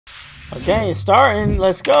Okay, it's starting.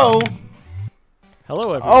 Let's go.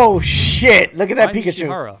 Hello, everyone. Oh shit! Look at that I'm Pikachu.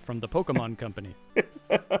 Ishihara from the Pokemon Company.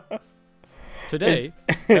 Today,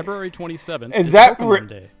 February 27th, Is is that Pokemon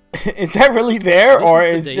Day. Is that really there, This or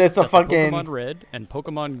is is the it date just a that the fucking? Pokemon Red and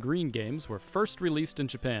Pokemon Green games were first released in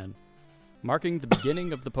Japan, marking the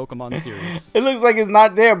beginning of the Pokemon series. It looks like it's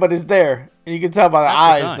not there, but it's there. And you can tell by the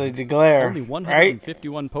eyes, the glare. Only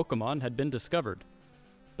 151 Pokemon had been discovered,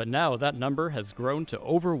 but now that number has grown to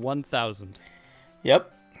over 1,000.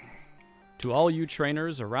 Yep. To all you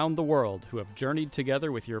trainers around the world who have journeyed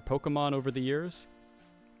together with your Pokemon over the years,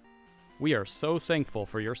 we are so thankful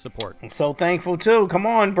for your support. I'm so thankful too. Come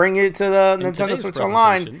on, bring it to the Nintendo Switch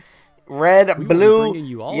Online. We Red, blue,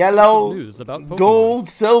 yellow, gold,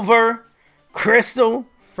 silver, crystal,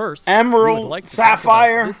 First, emerald, like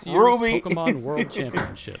sapphire, this year's ruby. Pokemon World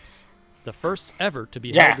Championships, the first ever to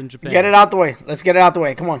be held in Japan. Get it out the way. Let's get it out the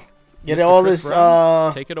way. Come on. Get Mr. all Chris this.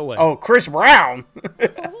 Brown, take it away. Oh, Chris Brown.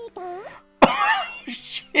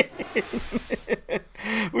 Shit.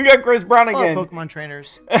 We got Chris Brown again. Hello, Pokemon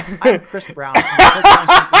trainers. I'm Chris Brown from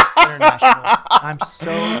Pokemon International. I'm so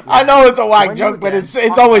glad. I know it's a whack joke, but it's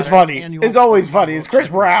always funny. It's always funny. It's Chris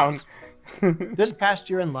Brown. This past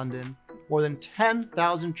year in London, more than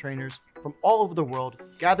 10,000 trainers from all over the world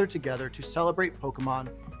gathered together to celebrate Pokemon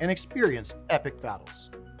and experience epic battles.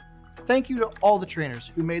 Thank you to all the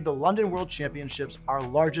trainers who made the London World Championships our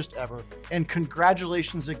largest ever, and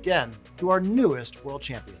congratulations again to our newest world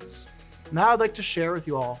champions. Now I'd like to share with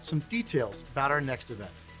you all some details about our next event.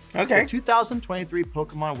 Okay. The 2023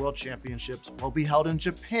 Pokemon World Championships will be held in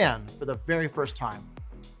Japan for the very first time.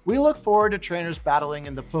 We look forward to trainers battling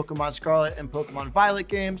in the Pokemon Scarlet and Pokemon Violet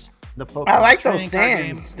games, the Pokemon I like Trading those Card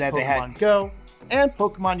stands game, that they had. Pokemon Go, and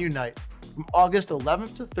Pokemon Unite from August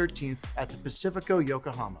 11th to 13th at the Pacifico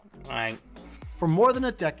Yokohama. All right. For more than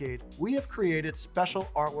a decade, we have created special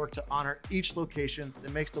artwork to honor each location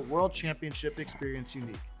that makes the World Championship experience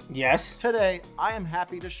unique. Yes. Today, I am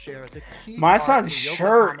happy to share the key. My art son's for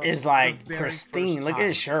shirt Yokohama is for like the very pristine. first Look at time.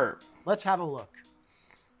 his shirt. Let's have a look.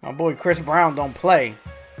 My boy Chris Brown don't play.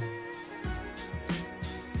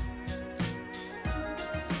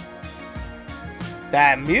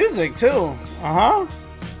 That music too. Uh-huh.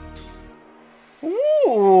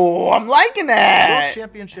 Ooh, I'm liking World that.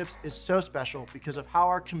 Championships is so special because of how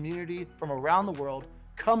our community from around the world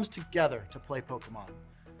comes together to play Pokemon.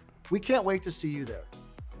 We can't wait to see you there.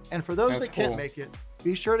 And for those That's that can't cool. make it,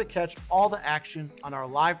 be sure to catch all the action on our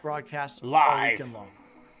live broadcasts all Live. weekend long.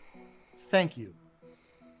 Thank you.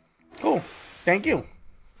 Cool. Thank you.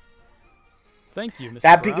 Thank you, Mr.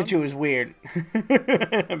 That Brown. Pikachu is weird.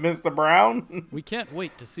 Mr. Brown? We can't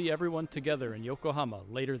wait to see everyone together in Yokohama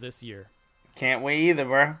later this year. Can't wait either,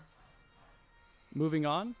 bro. Moving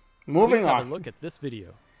on. Moving Please on. have a look at this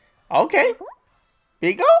video. Okay.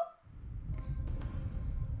 Pico?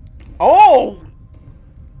 Oh!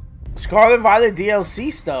 Scarlet Violet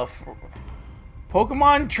DLC stuff.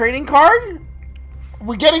 Pokemon trading card?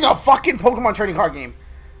 We're getting a fucking Pokemon trading card game.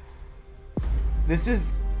 This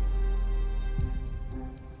is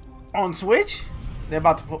on Switch? They're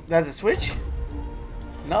about to put, that's a Switch?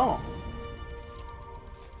 No.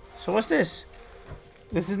 So what's this?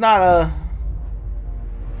 This is not a...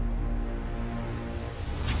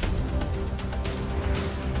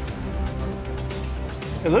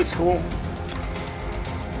 It looks cool.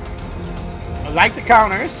 I like the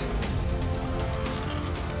counters.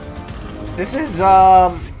 This is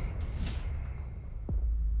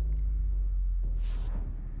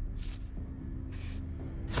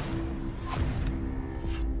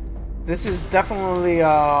this is definitely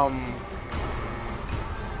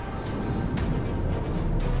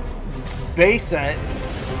base set,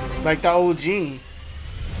 like the OG.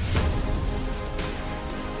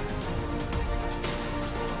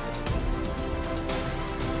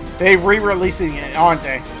 They re-releasing it, aren't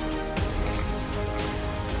they?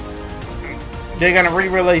 They're gonna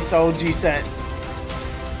re-release the OG set.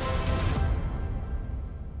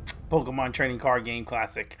 Pokemon Trading Card Game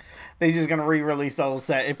Classic. They just gonna re-release the old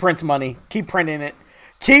set. It prints money. Keep printing it.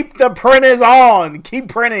 Keep the printers on. Keep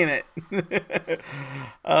printing it.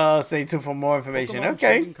 Stay tuned for more information. Pokemon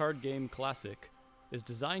Okay. Trading Card Game Classic is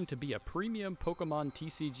designed to be a premium Pokemon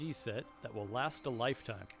TCG set that will last a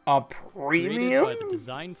lifetime. A Created premium? by the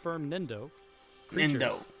design firm Nintendo,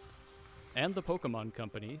 Creatures, and the Pokemon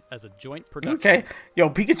Company as a joint production. Okay. Yo,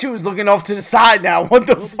 Pikachu is looking off to the side now. What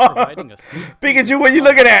the We'll be fuck? providing a sneak Pikachu, what you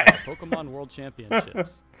looking at? Pokemon World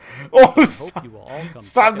Championships. Oh, We stop, hope you will all come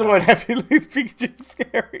stop check it doing out. that. Pikachu's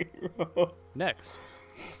scary. Next,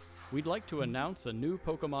 we'd like to announce a new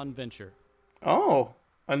Pokemon venture. Oh,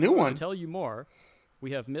 a new one. To tell you more,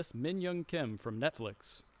 we have Miss Min Young Kim from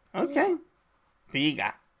Netflix. Okay.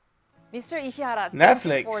 Biga. Mr. Ishihara, Netflix.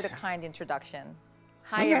 thank you for the kind introduction.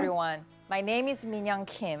 Hi, Okay. everyone. My name is Minyoung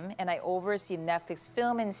Kim, and I oversee Netflix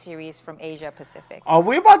film and series from Asia Pacific. Oh,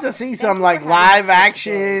 we're about to see some like live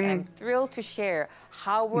action. I'm thrilled to share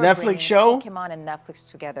how we're Netflix bringing show? Pokemon and Netflix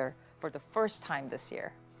together for the first time this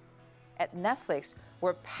year. At Netflix,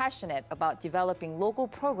 we're passionate about developing local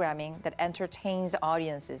programming that entertains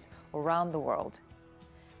audiences around the world.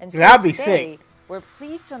 And so That'd be today, sick. we're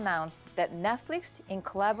pleased to announce that Netflix, in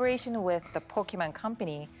collaboration with the Pokemon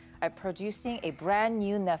Company, are producing a brand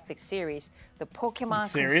new Netflix series, the Pokemon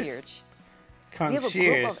Series? Concierge. We have a group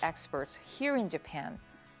Concierge. of experts here in Japan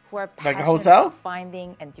who are Like a passionate hotel? about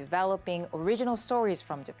finding and developing original stories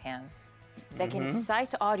from Japan that can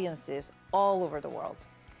excite audiences all over the world.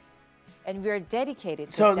 And we are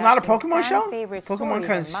dedicated to So it's not a adapting Pokemon show? fan-favorite Pokemon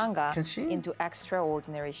stories and manga Concierge? into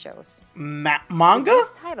extraordinary shows. Manga? With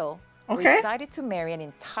this title, Okay. we're excited to marry an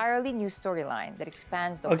entirely new storyline that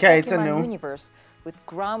expands the Okay, it's a Pokemon new- universe with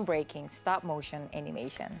groundbreaking stop-motion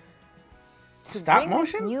animation. To Stop bring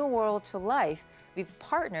motion? this new world to life, we've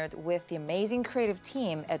partnered with the amazing creative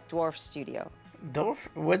team at Dwarf Studio.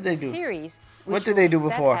 What'd they The do? series, What which did they will do be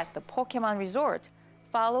set before? at the Pokemon Resort,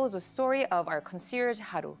 follows the story of our concierge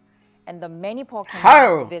Haru and the many Pokemon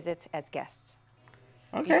Haru. who visit as guests.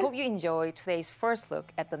 Okay. We hope you enjoy today's first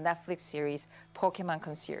look at the Netflix series Pokemon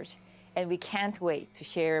Concierge, and we can't wait to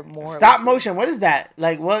share more. Stop with you. motion. What is that?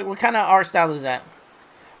 Like what kind of art style is that?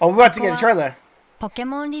 Oh, we're about to get a trailer. ポケ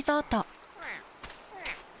モンリゾート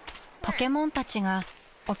ポケモンたちが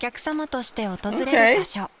お客様として訪れる場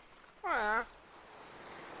所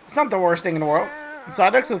It's not the worst thing in the world. The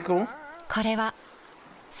side looks look cool. これは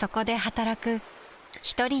そこで働く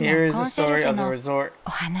一人 Here の is コ the ンシェル story ジュ of the の resort. お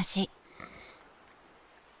話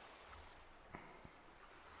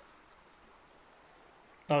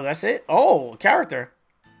Oh, that's it? Oh, character.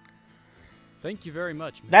 Thank you very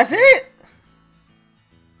much. Mr. That's it?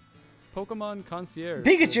 Pokemon Concierge.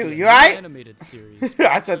 Pikachu, will be a you new alright? Animated series.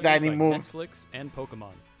 I said brought that to you he by moved. Netflix and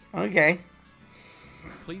Pokemon. Okay.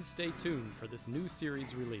 Please stay tuned for this new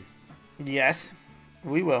series release. Yes,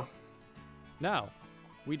 we will. Now,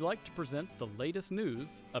 we'd like to present the latest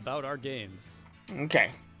news about our games.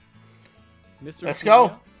 Okay. Mr. Let's Pena,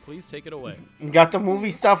 go. Please take it away. Got the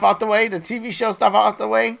movie stuff out the way, the TV show stuff out the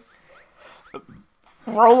way.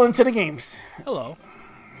 Roll into the games. Hello,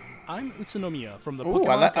 I'm Utsunomiya from the Ooh, Pokemon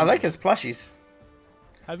I like Company. his plushies.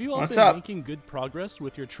 Have you all What's been up? making good progress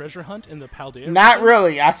with your treasure hunt in the Paldea? Not region?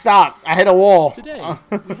 really. I stopped. I hit a wall. Today,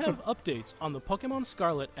 we have updates on the Pokemon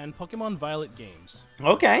Scarlet and Pokemon Violet games.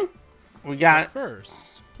 Okay. We got...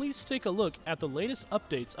 First, please take a look at the latest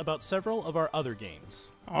updates about several of our other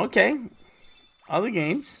games. Okay. Other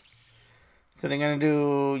games. So they're going to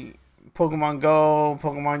do Pokemon Go,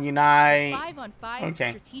 Pokemon Unite. 5-on-5 Okay.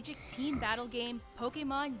 strategic team battle game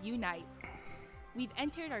Pokemon Unite. We've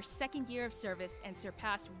entered our second year of service and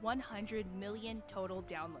surpassed 100 million total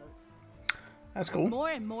downloads. That's cool. More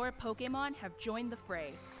and more Pokemon have joined the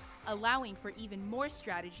fray, allowing for even more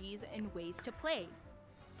strategies and ways to play.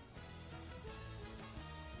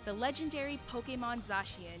 The legendary Pokemon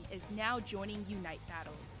Zacian is now joining Unite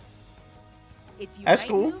battles. Its That's Unite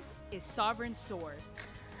cool. move is Sovereign Sword.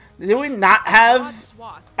 Did we not Broad have...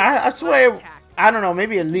 swath I with swear... splash attack. I don't know.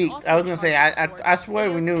 Maybe it leaked. Also I was going to say, charges I sword, swear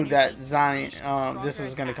we nails, knew and that evade Zion, each this stronger was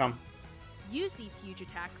going to attack. come. Use these huge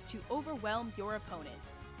attacks to overwhelm your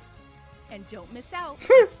opponents. And don't miss out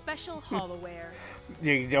on special Hollowware.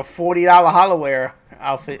 The $40 Hollowware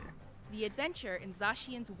outfit. The adventure in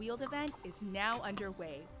Zacian's Wheeled event is now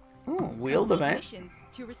underway. Ooh, wheeled Complete event. missions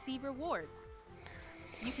to receive rewards.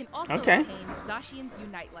 You can also Okay. obtain Zacian's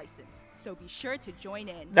Unite license, so be sure to join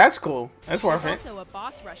in. That's cool. That's worth There's it. also a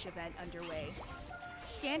boss rush event underway.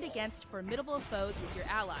 Stand against formidable foes with your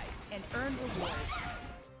allies and earn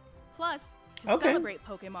rewards. Plus, to Okay. celebrate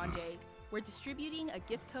Pokemon Day, we're distributing a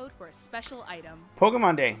gift code for a special item.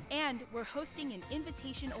 Pokemon Day. And we're hosting an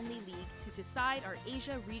invitation-only league to decide our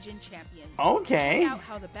Asia region champion. Okay. Check out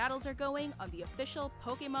how the battles are going on the official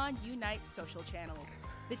Pokemon Unite social channels.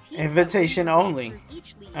 The teams that Invitation lead the way only. through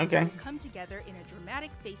each league Okay. will come together in a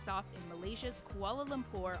dramatic face-off in Malaysia's Kuala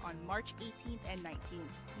Lumpur on March 18th and 19th.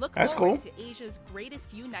 Look That's forward cool. to Asia's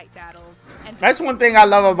greatest Unite battles. And That's one thing I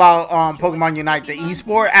love about Pokemon Unite. The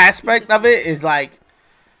esport aspect of it is like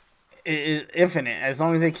it is infinite as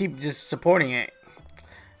long as they keep just supporting it.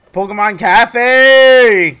 Pokemon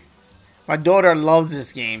Cafe. My daughter loves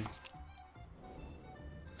this game.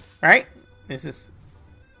 Right? This is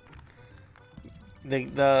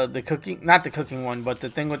the cooking, not the cooking one, but the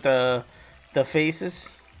thing with the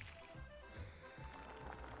faces.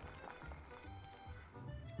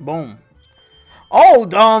 Boom. Oh,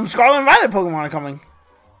 Scarlet and Violet Pokemon are coming.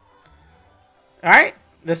 All right,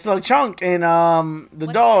 this little chunk and the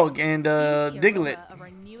dog and Diglett. Of our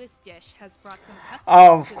newest dish has brought some customers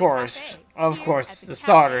Of to course, the of cafe. course, Here at the cafe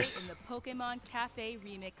starters. In the Pokemon Cafe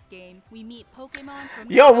Remix game, we meet Pokemon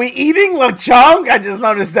from Yo, we eating Lechonk? I just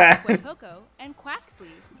noticed that. Coco and Quaxley.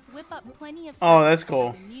 Whip up plenty of Oh, that's service cool.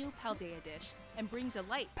 with the new Paldea dish and bring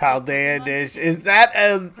delight. to Paldea Pokemon dish. users. Is that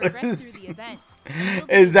a Progress through the event. and you'll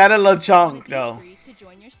is get that a one of Lechonk these though? three to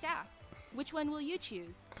join your staff. Which one will you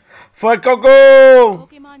choose? For Coco.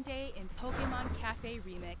 Pokemon Day and Pokemon Cafe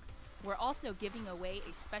Remix. We're also giving away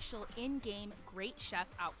a special in-game Great Chef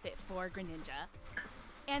outfit for Greninja.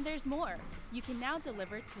 And there's more. You can now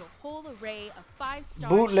deliver to a whole array of 5-star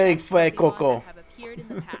Bootleg chef Fue Pokemon Coco. that have appeared in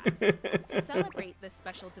the past. To celebrate this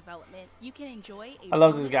special development, you can enjoy a I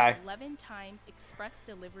love this bonus guy. 11 times express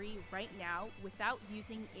delivery right now without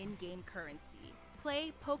using in-game currency.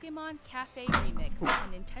 Play Pokemon Cafe Remix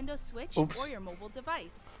on Nintendo Switch Oops. or your mobile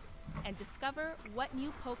device. And discover what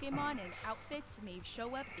new Pokemon and outfits may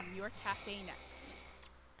show up in your cafe next.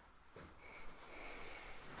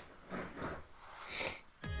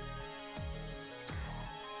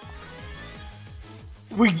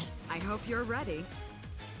 I hope you're ready.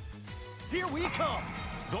 Here we come!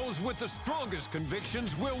 Those with the strongest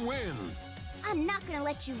convictions will win! I'm not gonna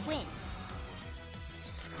let you win.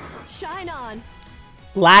 Shine on.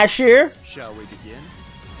 Last year, Shall we begin?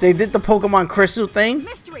 they did the Pokemon Crystal thing.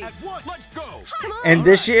 Mystery. At once! Let's go! Come on. And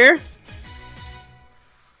this year,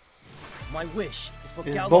 My wish is for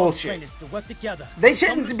It's Gallows bullshit. trainers to work together. they to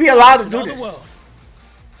become shouldn't the be allowed to strongest do in all the this. world.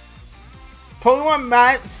 Pokemon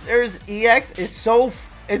Masters EX is so...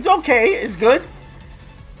 It's okay. It's good.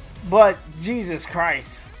 But, Jesus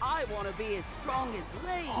Christ. I want to be as strong as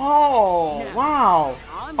Lane. Oh, No. wow.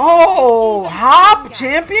 I'm Oh, even Hop stronger.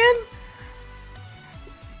 champion?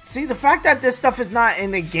 See, the fact that this stuff is not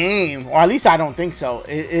in the game, or at least I don't think so,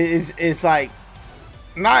 is like,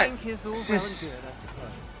 not Pink is all well and just good, I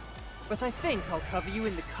suppose. But I think I'll cover you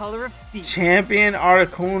in the color of beef. champion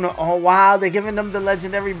Articuno. Oh, wow, they're giving them the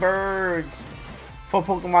legendary birds for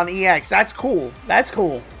Pokemon EX. That's cool. That's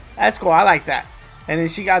cool. That's cool. I like that. And then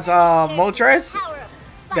she got Moltres.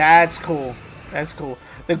 That's cool. That's cool.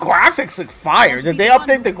 The graphics look fire. Did they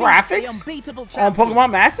update the graphics on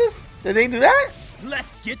Pokemon Masters? Did they do that?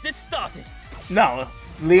 Let's get this started. No.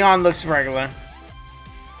 Leon looks regular.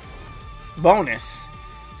 Bonus.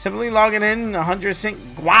 Simply logging in 100 sync.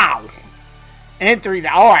 Wow. Entry.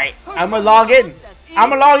 Alright. I'm gonna log in. I'm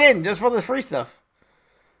gonna log in just for the free stuff.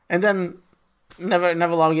 And then never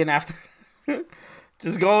log in after.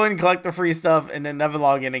 Just go and collect the free stuff and then never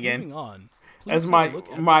log in again. Moving on. That's Please take a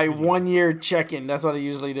look at my this video. 1 year check-in. That's what I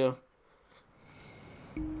usually do.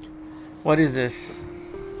 What is this?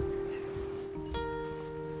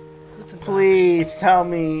 Please tell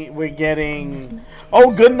me we're getting...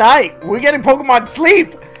 Oh, good night. We're getting Pokemon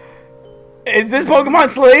Sleep. Is this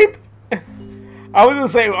Pokemon Sleep? I was going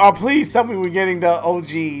to say, please tell me we're getting the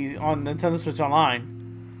OG on Nintendo Switch Online.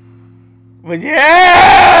 But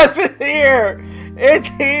yes! It's here! It's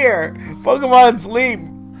here! Pokemon Sleep.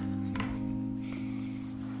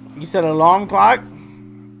 You said alarm clock?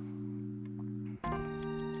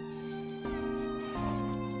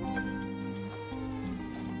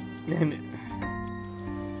 And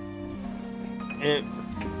it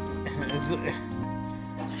is...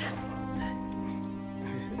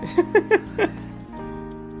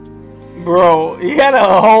 Bro, he had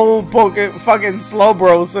a whole fucking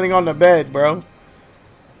Slowbro sitting on the bed, bro.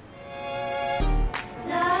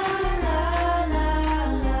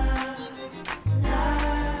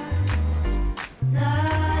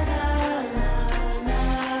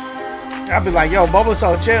 I'd be like, yo,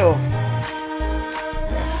 Bulbasaur, chill.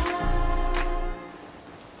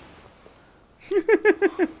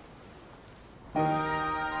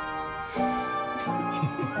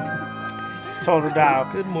 Told her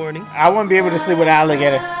down. Good morning. I wouldn't be able to sleep with an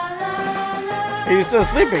alligator. Are you still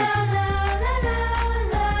sleeping?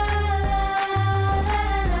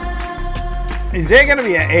 Is there gonna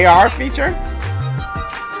be an AR feature?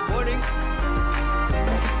 Morning.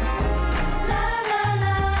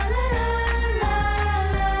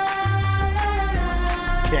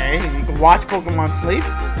 Okay, you can watch Pokemon Sleep.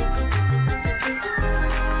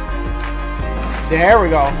 There we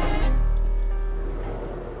go.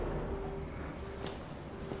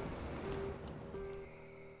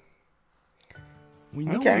 We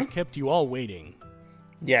know Okay. we've kept you all waiting,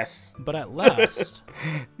 Yes, but at last,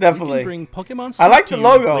 we definitely. can bring Pokemon I Sleep like to the you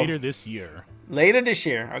logo. later this year. Later this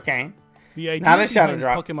year, okay. The idea Not a shadow behind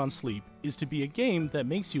drop. Pokemon Sleep is to be a game that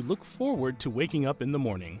makes you look forward to waking up in the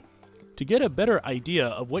morning. To get a better idea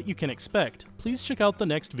of what you can expect, please check out the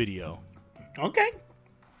next video. Okay.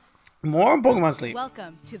 More on Pokemon Sleep.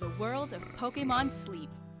 Welcome to the world of Pokemon Sleep.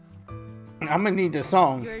 I'm gonna need this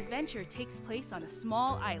song. Your adventure takes place on a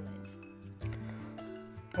small island.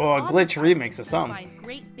 Or a glitch remix or You'll something. find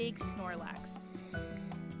Great Big Snorlax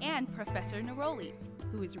and Professor Neroli,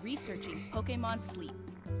 who is researching Pokemon Sleep.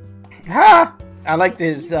 Ha! I liked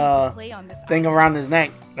his Play on this thing island. around his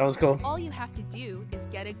neck. That was cool. All you have to do is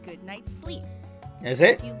get a good night's sleep. Is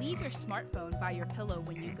it? If you leave your smartphone by your pillow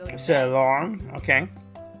when you go to It's an bed, alarm. Okay.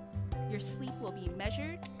 your sleep will be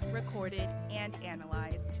measured, recorded, and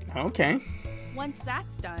analyzed. Okay. Once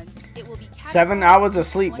that's done, it will be 7 hours of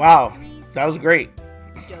sleep. categorized Wow. into 3 That was great.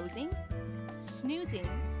 dozing, snoozing,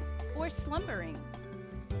 or slumbering.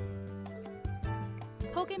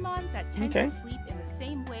 Pokemon that tend Okay. to sleep in the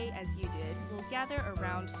same way as you did will gather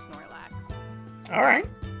around Snorlax. All right.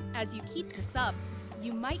 As you keep this up,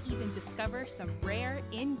 you might even discover some rare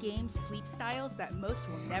in-game sleep styles that most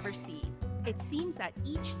will never see. It seems that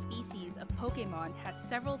each species of Pokemon has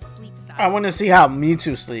several sleep styles. I want to see how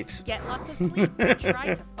Mewtwo sleeps. Get lots of sleep and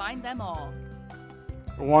try to find them all.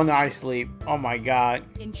 One eye sleep. Oh my god.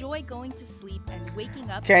 Enjoy going to sleep and waking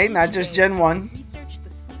up. Okay, each not just day Gen as 1. you research the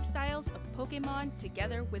sleep styles of Pokemon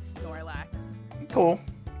together with Snorlax. Cool.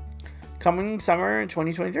 Coming summer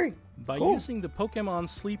 2023. By Cool. using the Pokemon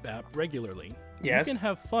Sleep app regularly, Yes. you can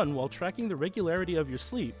have fun while tracking the regularity of your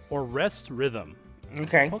sleep or rest rhythm.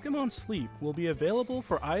 Okay. Pokemon Sleep will be available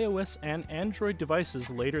for iOS and Android devices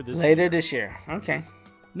later this Later year. this year. Okay.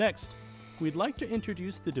 Next, we'd like to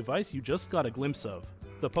introduce the device you just got a glimpse of,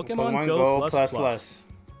 the Pokemon Go Plus Plus.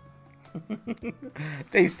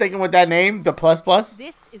 They sticking with that name, the Plus Plus?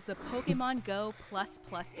 This is the Pokemon Go Plus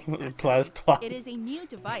Plus accessory. Plus Plus. It is a new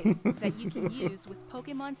device that you can use with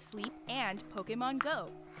Pokemon Sleep and Pokemon Go.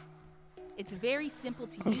 It's very simple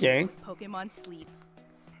to use Okay. with Pokemon Sleep.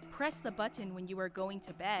 Press the button when you are going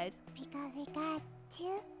to bed,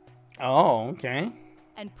 Oh, okay.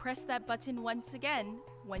 and press that button once again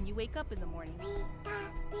when you wake up in the morning.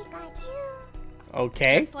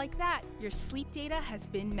 Okay. Just like that, your sleep data has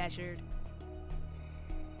been measured.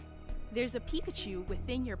 There's a Pikachu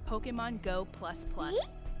within your Pokemon Go Plus Plus.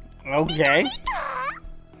 Okay.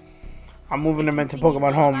 I'm moving them into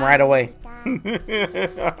Pokemon Home right away.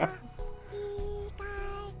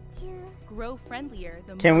 Grow friendlier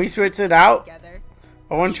the Can more we you switch it play out? together.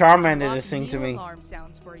 I want We can Charmander unlock to sing to new me. alarm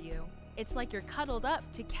sounds for you. It's like you're cuddled up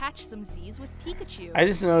to catch some Z's with Pikachu. I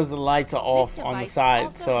just noticed the lights are off This on the device side,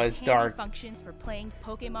 also so has it's handy dark. functions for playing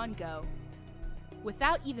Pokemon Go.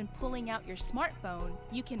 Without even pulling out your smartphone,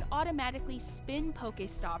 you can automatically spin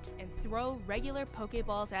Pokestops and throw regular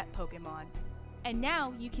Pokeballs at Pokemon. And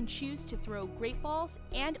now you can choose to throw Great Balls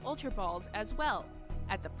and Ultra Balls as well,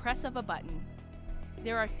 at the press of a button.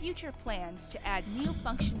 There are future plans to add new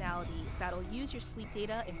functionality that'll use your sleep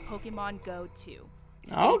data in Pokemon Go too.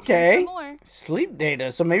 Stay tuned Okay. for more. Sleep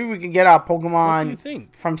data. So maybe we can get our What do you Pokemon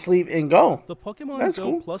think? from Sleep and Go. The Pokemon That's Go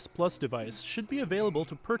cool. Plus Plus device should be available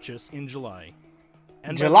to purchase in July.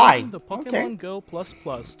 And by July. linking the Pokemon Okay. Go Plus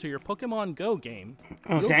Plus to your Pokemon Go game,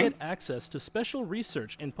 you'll Okay. get access to special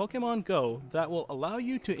research in Pokemon Go that will allow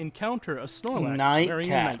you to encounter a Snorlax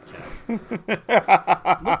wearing a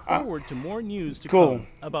nightcap. Look forward to more news to Cool. come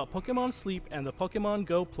about Pokemon Sleep and the Pokemon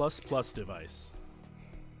Go Plus Plus device.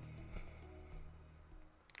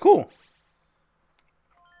 Cool.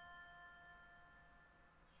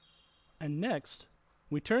 And next,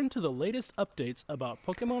 we turn to the latest updates about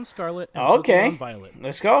Pokemon Scarlet and Okay. Pokemon Violet.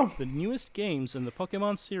 Let's go. The newest games in the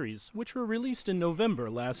Pokemon series, which were released in November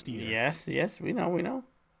last year. Yes, yes, we know, we know.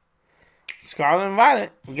 Scarlet and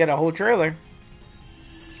Violet. We get a whole trailer.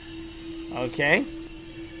 Okay.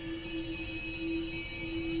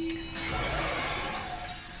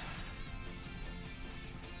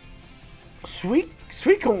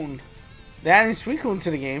 Suicune. They're adding Suicune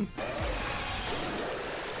to the game.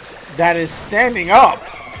 That is standing up.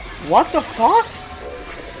 What the fuck?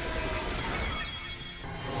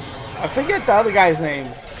 I forget the other guy's name.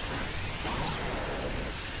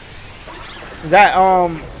 That,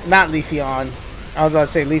 not Leafeon. I was about to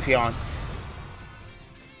say Leafeon.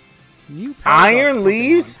 New Paradox Iron Pokemon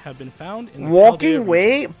Leaves? have been found in the Walking Paldea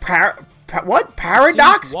Way? What? region.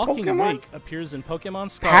 Paradox It seems Walking Pokemon? Awake appears in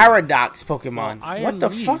Pokemon Scarlet. Paradox while Pokemon. Iron What the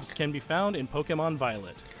Leaves fuck? can be found in Pokemon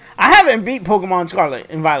Violet. I haven't beat Pokemon Scarlet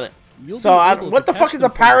and Violet. You'll So, be able what to the fuck catch is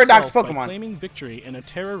them a for Paradox yourself by Pokemon? claiming victory in a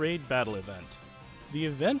Terra Raid battle event. The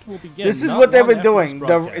event will begin. This is not what they've long been after doing. this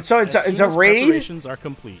The- broadcast, so it's as a- it's soon a as raid? preparations are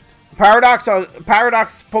complete. Paradox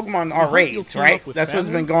Pokemon We are hope you'll raids, team right? up with That's what's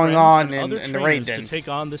family, been going friends, on and in other the raid trainers dens. to take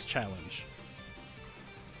on this challenge.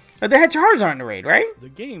 But they had Charizard in the raid, right? The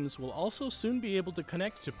games will also soon be able to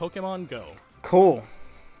connect to Pokemon Go. Cool.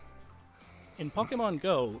 In Pokemon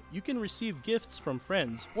Go, you can receive gifts from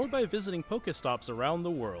friends or by visiting Pokestops around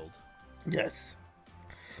the world. Yes.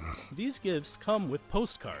 These gifts come with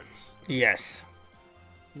postcards. Yes.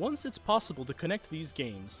 Once it's possible to connect these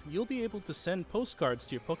games, you'll be able to send postcards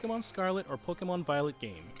to your Pokemon Scarlet or Pokemon Violet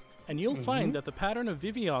game, and you'll find that the pattern of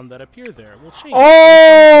Vivillon that appear there will change.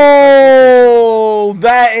 Oh,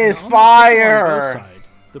 that is fire!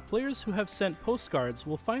 The players who have sent postcards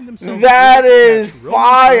will find themselves. That is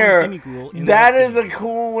fire! That is a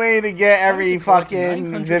cool way to get every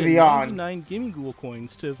fucking Vivillon. 999 Gimmighoul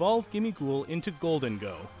coins to evolve Gimmighoul into Golden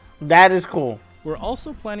Go. That is cool. We're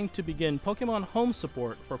also planning to begin Pokemon Home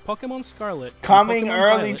support for Pokemon Scarlet coming Pokemon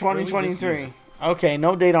early Violet 2023. Okay,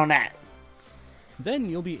 no date on that. Then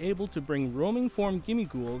you'll be able to bring roaming form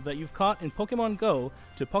Gimmighoul that you've caught in Pokemon Go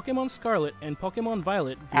to Pokemon Scarlet and Pokemon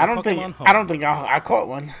Violet via Pokemon Home. I don't think I caught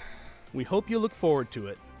one. We hope you look forward to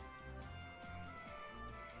it.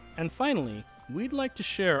 And finally, we'd like to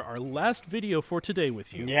share our last video for today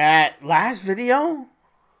with you. Yeah, last video?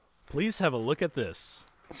 Please have a look at this.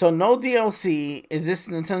 So no DLC. Is this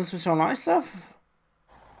Nintendo Switch Online stuff?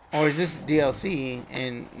 Or is this DLC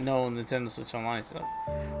and no Nintendo Switch Online stuff?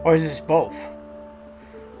 Or is this both?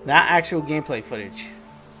 Not actual gameplay footage.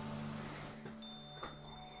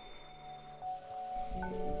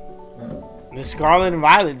 The Scarlet and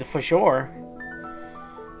Violet, for sure.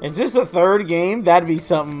 Is this the third game? That'd be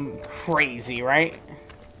something crazy, right?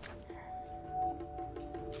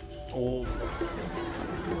 Oh.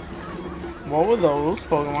 What were those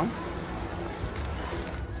Pokemon?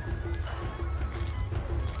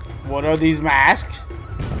 What are these masks?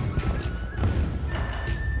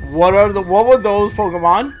 What were those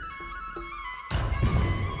Pokemon?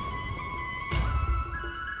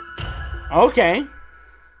 Okay.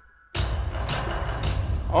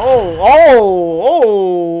 Oh.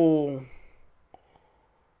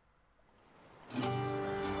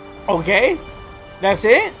 Okay. That's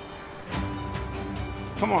it?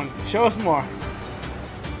 Come on, show us more.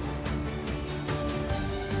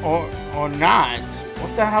 Or not.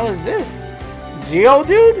 What the hell is this?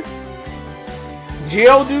 Geodude?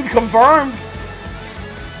 Geodude confirmed.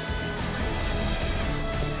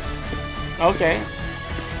 Okay.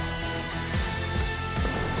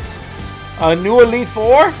 A new Elite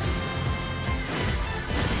Four?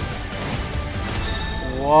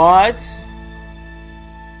 What?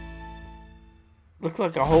 Looks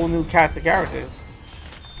like a whole new cast of characters.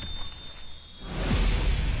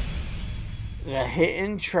 The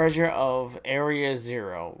hidden treasure of Area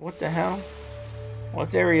Zero. What the hell?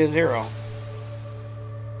 What's Area Zero?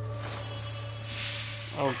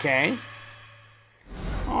 Okay.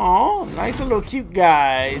 Oh, nice little cute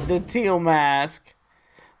guy. The teal mask.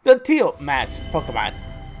 The teal mask Pokemon.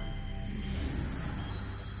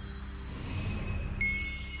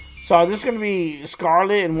 So this is going to be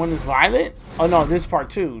Scarlet and one is Violet? Oh no, this is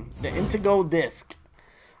part 2. The Indigo Disc.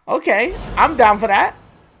 Okay, I'm down for that.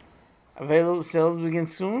 Available sales begin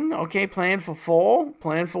soon. Okay, plan for fall.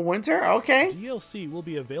 Plan for winter. Okay. DLC will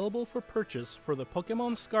be available for purchase for the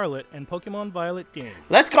Pokemon Scarlet and Pokemon Violet game.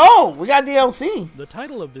 Let's go! We got DLC. The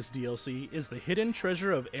title of this DLC is The Hidden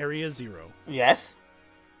Treasure of Area Zero. Yes.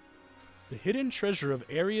 The Hidden Treasure of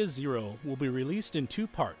Area Zero will be released in 2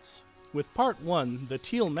 parts, with Part 1, The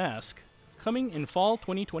Teal Mask, coming in fall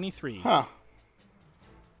 2023. Huh.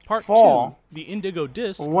 Part fall. 2, The Indigo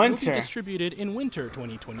Disc, winter. will be distributed in winter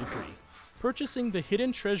 2023. Purchasing the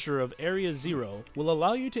Hidden Treasure of Area Zero will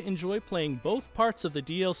allow you to enjoy playing both parts of the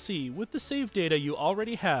DLC with the save data you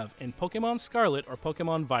already have in Pokemon Scarlet or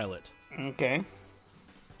Pokemon Violet. Okay.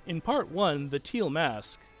 In Part 1, The Teal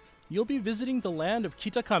Mask, you'll be visiting the land of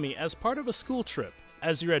Kitakami as part of a school trip,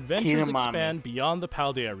 as your adventures expand beyond the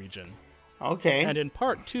Paldea region. Okay. And in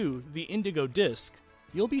Part 2, The Indigo Disc,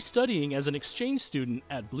 you'll be studying as an exchange student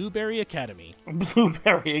at Blueberry Academy.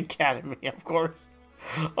 Blueberry Academy, of course.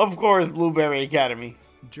 Of course, Blueberry Academy.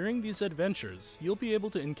 During these adventures, you'll be able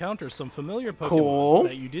to encounter some familiar Pokemon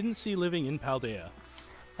that you didn't see living in Paldea.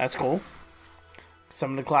 That's cool.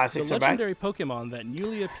 Some of the classics are back. The legendary Pokemon that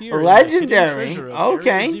newly appear legendary. in the Hidden Treasure of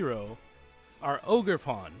Area Zero are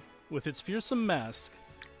Ogerpon, with its fearsome mask.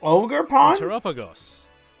 Ogerpon? Terapagos,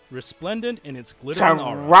 resplendent in its glittering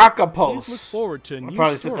aura. Terrakapos. Please look forward to a new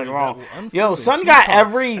probably story said that that wrong. will unfold Yo, in Sun 2 got parts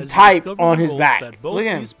every as you type discover on the his roles back. that both Look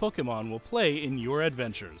at him. these Pokemon will play in your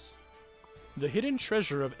adventures. The Hidden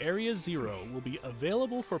Treasure of Area Zero will be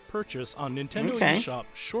available for purchase on Nintendo eShop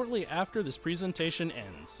shortly after this presentation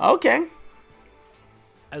ends. Okay.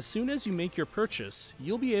 As soon as you make your purchase,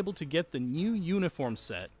 you'll be able to get the new uniform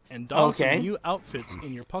set and don some new outfits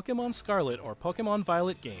in your Pokemon Scarlet or Pokemon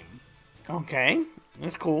Violet game. Okay,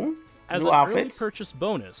 that's cool. As new an outfits. early purchase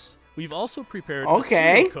bonus, we've also prepared a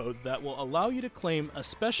serial code that will allow you to claim a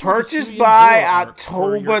special purchase by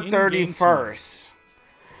October 31st.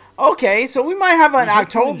 Okay, so we might have an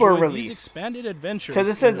October release. These expanded adventures because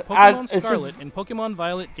it says in Pokemon Scarlet and Pokemon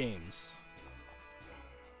Violet games.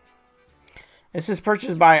 This is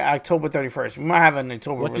purchased by October 31st. We might have an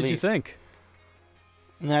October release. What did you think?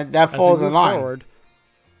 And that falls in line. Forward,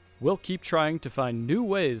 we'll keep trying to find new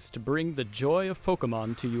ways to bring the joy of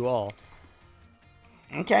Pokemon to you all.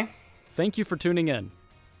 Okay. Thank you for tuning in.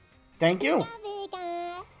 Thank you.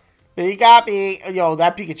 Pika. Yo,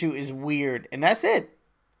 that Pikachu is weird. And that's it.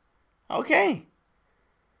 Okay.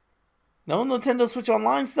 No Nintendo Switch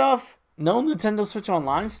Online stuff. No Nintendo Switch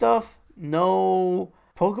Online stuff. No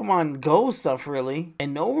Pokemon Go stuff, really.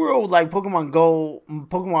 And no real, like, Pokemon Go,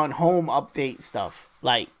 Pokemon Home update stuff.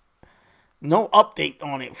 Like, no update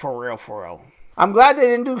on it for real. I'm glad they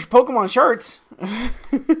didn't do Pokemon shirts.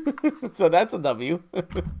 So that's a W.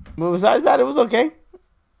 But besides that, it was okay.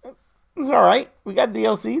 It's alright. We got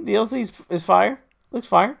DLC. DLC is fire. Looks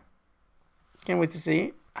fire. Can't wait to see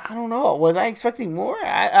it. I don't know. Was I expecting more?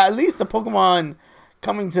 At least the Pokemon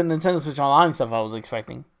coming to Nintendo Switch Online stuff I was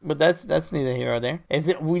expecting. But that's neither here or there.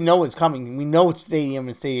 We know it's coming. We know Stadium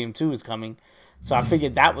and Stadium 2 is coming. So I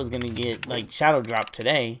figured that was going to get, like, shadow drop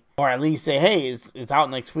today. Or at least say, hey, it's out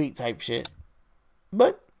next week type shit.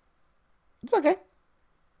 But it's okay.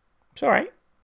 It's alright.